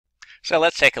So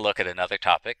let's take a look at another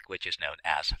topic, which is known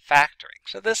as factoring.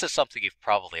 So this is something you've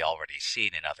probably already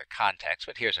seen in other contexts,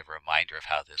 but here's a reminder of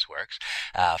how this works.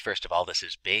 First of all, this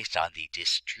is based on the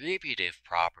distributive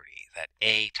property that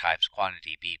A times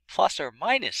quantity B plus or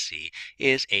minus C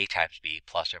is A times B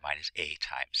plus or minus A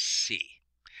times C.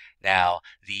 Now,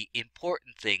 the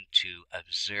important thing to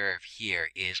observe here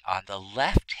is on the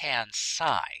left-hand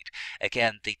side.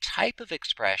 Again, the type of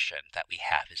expression that we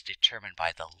have is determined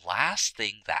by the last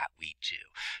thing that we do.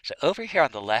 So over here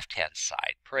on the left-hand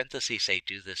side, parentheses say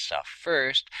do this stuff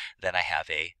first, then I have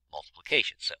a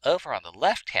multiplication. So over on the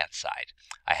left-hand side,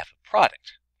 I have a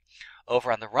product.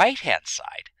 Over on the right-hand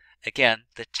side, again,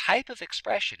 the type of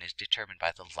expression is determined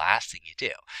by the last thing you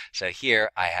do. So here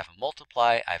I have a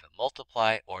multiply,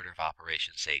 order of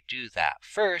operations say do that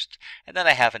first, and then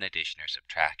I have an addition or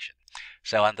subtraction.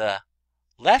 So on the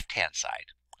left-hand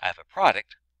side, I have a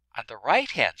product. On the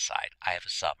right-hand side, I have a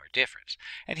sum or difference.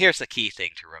 And here's the key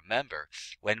thing to remember.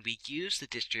 When we use the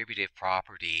distributive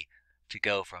property to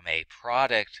go from a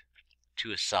product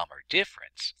to a sum or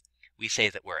difference, we say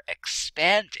that we're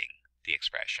expanding the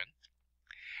expression.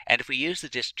 And if we use the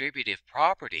distributive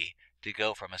property to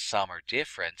go from a sum or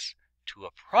difference to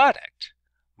a product,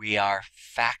 we are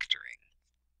factoring.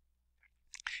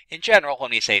 In general, when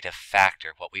we say to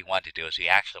factor, what we want to do is we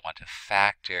actually want to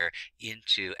factor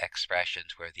into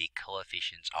expressions where the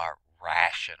coefficients are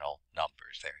rational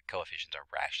numbers. Their coefficients are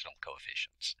rational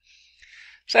coefficients.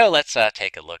 So let's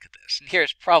take a look at this. And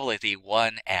here's probably the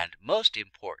one and most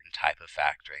important type of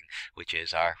factoring, which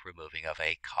is our removing of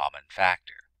a common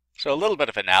factor. So a little bit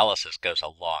of analysis goes a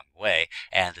long way,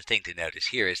 and the thing to notice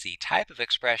here is the type of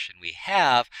expression we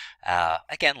have.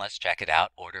 Again, let's check it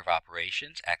out. Order of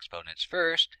operations, exponents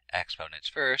first,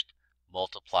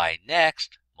 multiply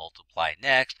next,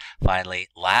 Finally,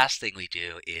 last thing we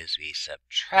do is we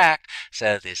subtract.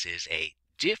 So this is a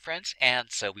difference,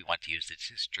 and so we want to use the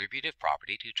distributive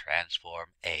property to transform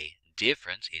a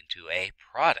difference into a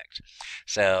product.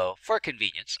 So for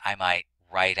convenience, I might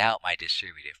write out my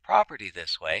distributive property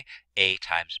this way. A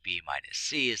times B minus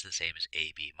C is the same as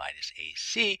AB minus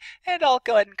AC, and I'll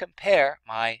go ahead and compare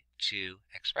my two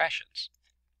expressions.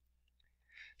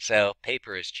 So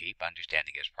paper is cheap,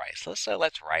 understanding is priceless, so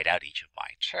let's write out each of my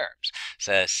terms.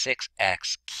 So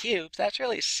 6x cubed, that's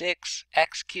really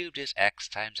 6x cubed is x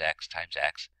times x times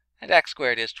x, and x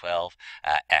squared is 12,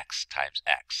 x times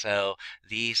x. So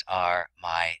these are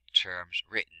my terms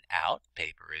written out.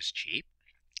 Paper is cheap.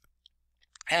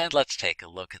 And let's take a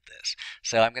look at this.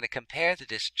 So I'm going to compare the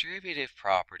distributive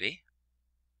property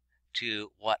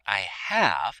to what I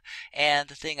have, and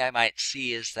the thing I might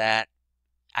see is that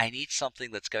I need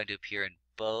something that's going to appear in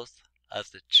both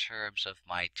of the terms of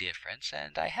my difference,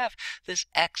 and I have this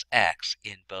xx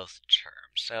in both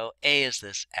terms. So A is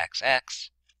this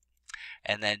xx,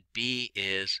 and then B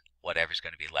is whatever's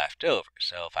going to be left over.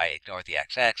 So if I ignore the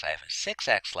xx, I have a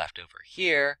 6x left over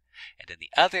here, and in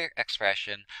the other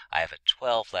expression, I have a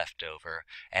 12 left over,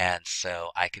 and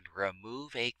so I can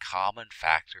remove a common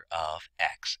factor of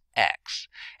xx.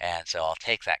 And so I'll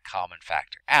take that common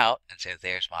factor out, and so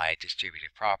there's my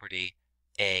distributive property,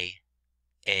 A,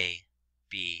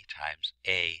 B times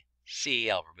A, C.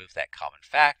 I'll remove that common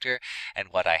factor, and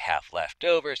what I have left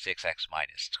over, 6x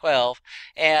minus 12,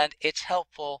 and it's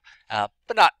helpful,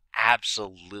 but not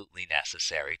absolutely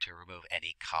necessary to remove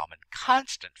any common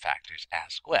constant factors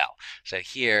as well. So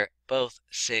here, both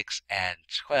 6 and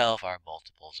 12 are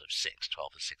multiples of 6.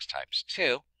 12 is 6 times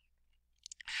 2.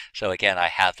 So again, I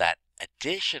have that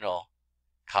additional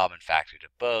common factor to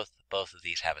both. Both of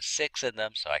these have a 6 in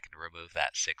them, so I can remove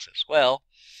that 6 as well.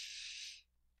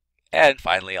 And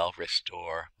finally, I'll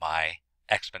restore my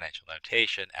exponential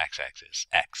notation. Xx is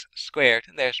x squared,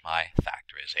 and there's my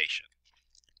factorization.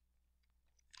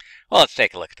 Well, let's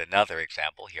take a look at another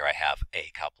example. Here I have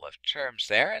a couple of terms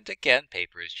there, and again,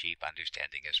 paper is cheap,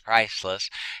 understanding is priceless.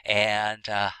 And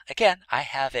again, I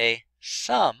have a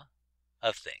sum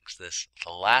of things. The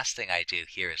last thing I do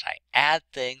here is I add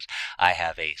things. I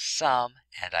have a sum,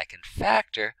 and I can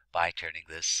factor by turning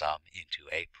this sum into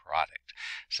a product.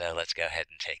 So let's go ahead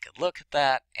and take a look at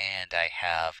that, and I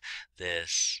have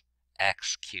this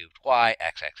x cubed y,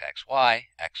 xy,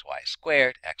 xy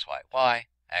squared, xy,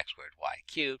 x squared y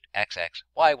cubed, xx,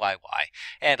 y,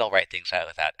 and I'll write things out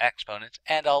without exponents,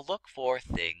 and I'll look for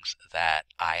things that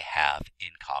I have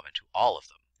in common to all of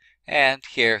them. And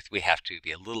here we have to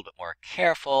be a little bit more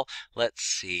careful. Let's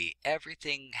see,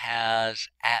 everything has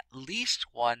at least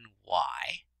one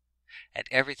y, and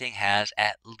everything has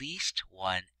at least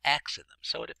one x in them.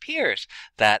 So it appears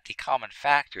that the common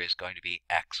factor is going to be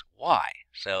xy.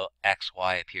 So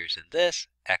xy appears in this,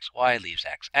 xy leaves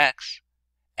xx,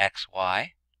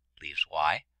 xy leaves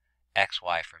y.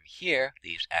 xy from here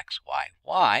leaves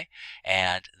xy,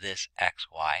 and this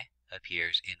xy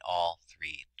appears in all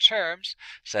three terms,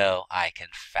 so I can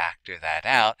factor that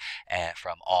out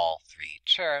from all three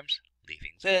terms,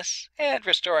 leaving this, and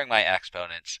restoring my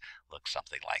exponents looks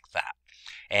something like that.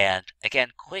 And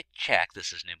again, quick check,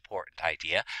 this is an important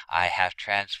idea. I have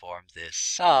transformed this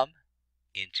sum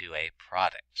into a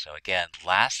product. So again,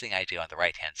 last thing I do on the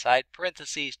right-hand side,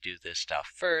 parentheses, do this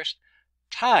stuff first,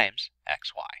 times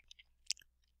xy.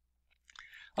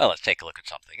 Well, let's take a look at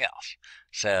something else.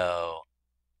 So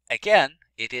again,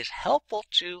 it is helpful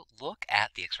to look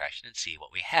at the expression and see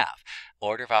what we have.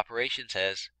 Order of operations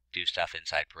says do stuff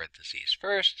inside parentheses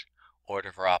first. Order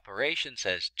of operations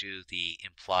says do the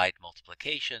implied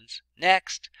multiplications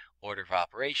next. Order of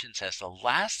operations says the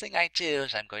last thing I do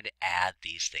is I'm going to add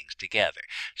these things together.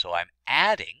 So I'm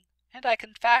adding, and I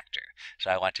can factor. So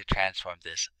I want to transform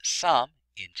this sum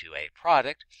into a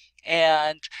product,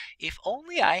 and if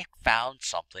only I found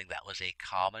something that was a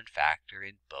common factor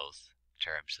in both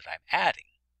terms that I'm adding.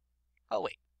 Oh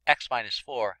wait, x minus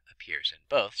 4 appears in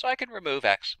both, so I can remove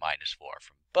x minus 4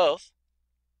 from both.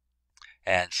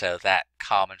 And so that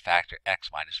common factor x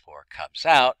minus 4 comes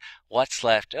out. What's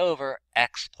left over?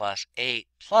 X plus 8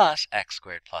 plus x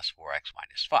squared plus 4x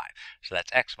minus 5. So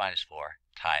that's x minus 4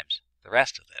 times the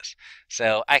rest of this.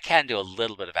 So I can do a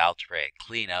little bit of algebraic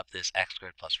cleanup. This x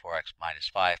squared plus 4x minus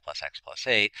 5 plus x plus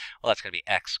 8. Well, that's going to be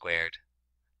x squared.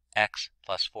 X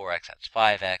plus 4x, that's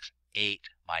 5x. 8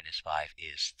 minus 5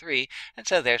 is 3. And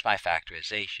so there's my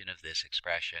factorization of this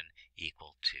expression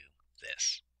equal to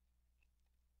this.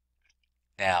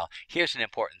 Now, here's an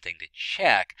important thing to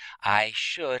check. I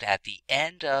should, at the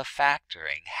end of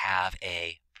factoring, have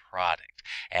a product.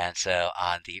 And so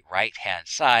on the right-hand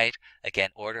side, again,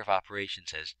 order of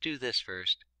operations says do this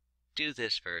first,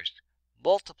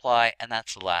 multiply, and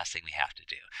that's the last thing we have to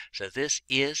do. So this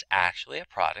is actually a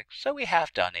product, so we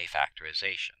have done a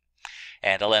factorization.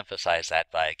 And I'll emphasize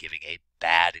that by giving a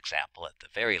bad example at the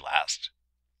very last.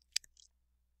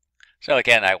 So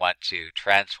again, I want to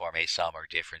transform a sum or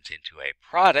difference into a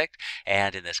product,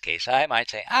 and in this case I might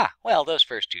say, well, those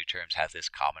first two terms have this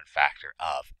common factor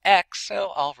of x,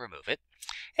 so I'll remove it.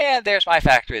 And there's my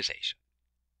factorization.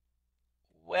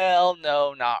 Well,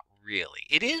 no, not really.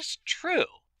 It is true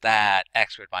that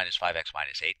x squared minus 5x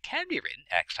minus 8 can be written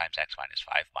x times x minus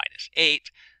 5 minus 8.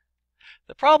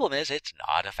 The problem is it's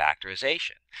not a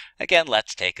factorization. Again,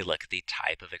 let's take a look at the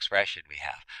type of expression we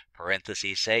have.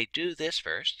 Parentheses say do this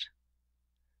first.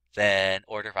 Then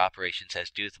order of operations says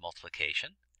do the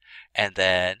multiplication, and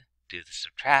then do the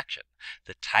subtraction.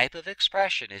 The type of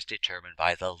expression is determined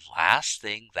by the last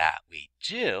thing that we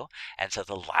do, and so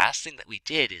the last thing that we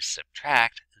did is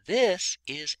subtract. This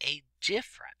is a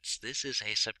difference. This is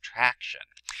a subtraction.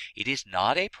 It is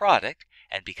not a product,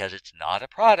 and because it's not a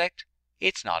product,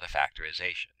 it's not a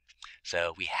factorization.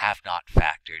 So we have not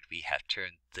factored. We have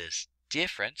turned this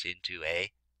difference into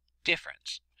a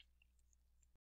difference.